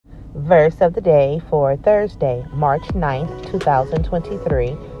Verse of the day for Thursday, March 9th,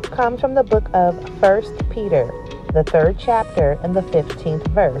 2023, comes from the book of 1 Peter, the 3rd chapter and the 15th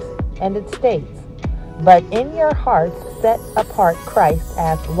verse, and it states, "But in your hearts set apart Christ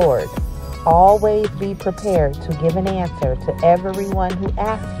as Lord. Always be prepared to give an answer to everyone who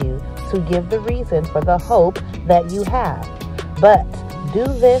asks you to give the reason for the hope that you have. But do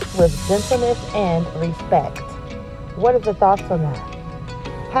this with gentleness and respect." What are the thoughts on that?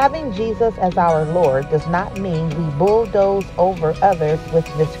 Having Jesus as our Lord does not mean we bulldoze over others with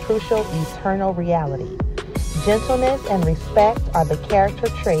this crucial eternal reality. Gentleness and respect are the character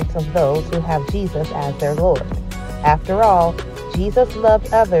traits of those who have Jesus as their Lord. After all, Jesus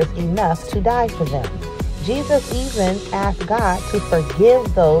loved others enough to die for them. Jesus even asked God to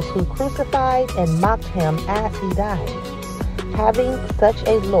forgive those who crucified and mocked him as he died. Having such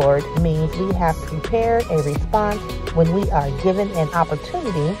a Lord means we have prepared a response when we are given an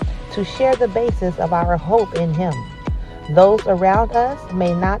opportunity to share the basis of our hope in him. Those around us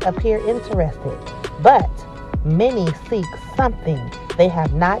may not appear interested, but many seek something they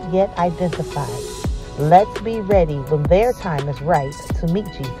have not yet identified. Let's be ready when their time is right to meet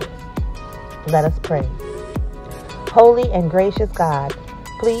Jesus. Let us pray. Holy and gracious God,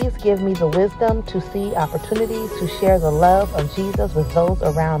 please give me the wisdom to see opportunities to share the love of Jesus with those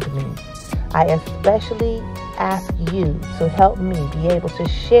around me. I especially ask you to help me be able to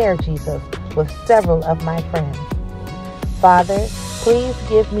share Jesus with several of my friends. Father, please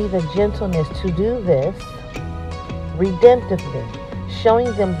give me the gentleness to do this redemptively,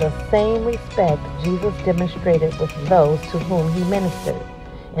 showing them the same respect Jesus demonstrated with those to whom he ministered.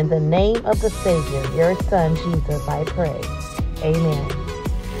 In the name of the Savior, your Son, Jesus, I pray. Amen.